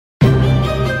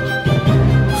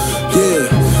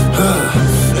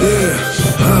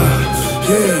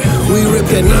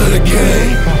that Niner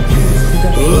gang.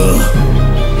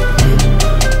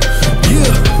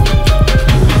 Yeah.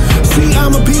 See,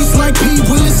 I'm a beast like P.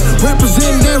 Willis,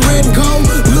 representing that red and gold.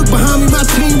 Look behind me, my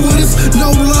team with us.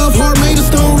 No love, heart made of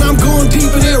stone. I'm going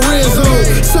deep in that red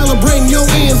zone, celebrating your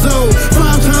end zone.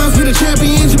 5 times we the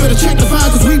champions, you better check the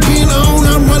 5 cause we been on.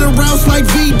 I'm running routes like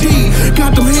VD,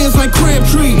 got them hands like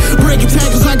Crabtree. Breaking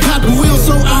tackles, I got them wheels,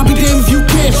 so I'll be damned if you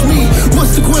catch me.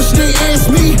 What's the question they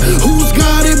ask me? Who's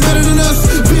got it better than us?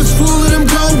 Fist full of them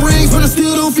gold rings, but I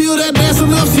still don't feel that that's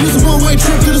enough. See, this is a one-way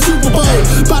trip to the Super Bowl.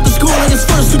 About to score like it's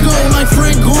first to go, like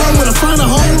Frank Gore. When I find a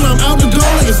hole, I'm out the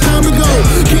door like it's time to go.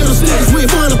 Candlesticks, we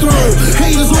find a throne.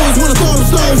 Haters always wanna throw them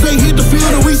stones. They hit the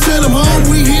field and we send them home.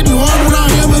 We hitting hard with our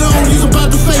helmet on. He's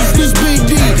about to face this big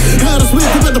D. Had a Smith,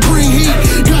 about to bring heat.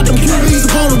 Got them QBs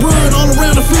up on the run, all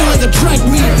around the field like a track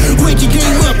meet. Wake your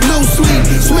game up, no sleep.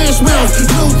 Smash mouth,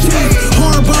 no teeth.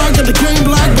 Hard bar, got the game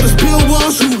blocked, but it's Bill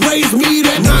Walsh who raised me.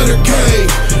 That Niner gang,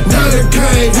 Niner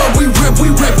gang. What we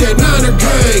rep that Niner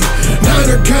gang.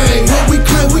 Niner gang, what we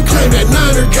claim that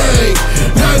Niner gang.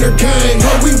 Niner gang,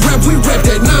 what we rep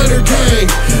that Niner gang.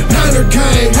 Niner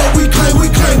gang, what we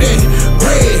claim that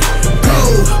red,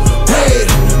 gold, red,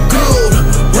 gold,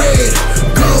 red,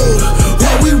 gold.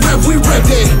 What we rep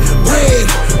that red,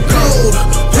 gold,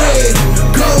 red,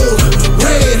 gold,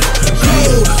 red,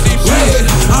 gold, red.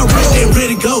 I rep that red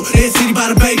and gold, that city by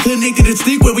the bay, connected to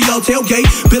stick where we all tailgate.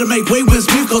 Better make way when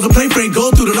Smith goes to play Frank,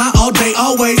 go through the line all day,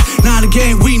 always. Niner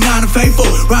gang, we Niner faithful.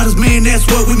 Riders, man, that's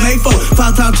what we made for.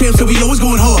 5-time champs, so we always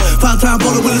going hard. 5-time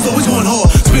bowler winners, always going hard.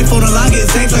 Smith on the line, getting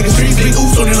sacks like a street. Big ooh,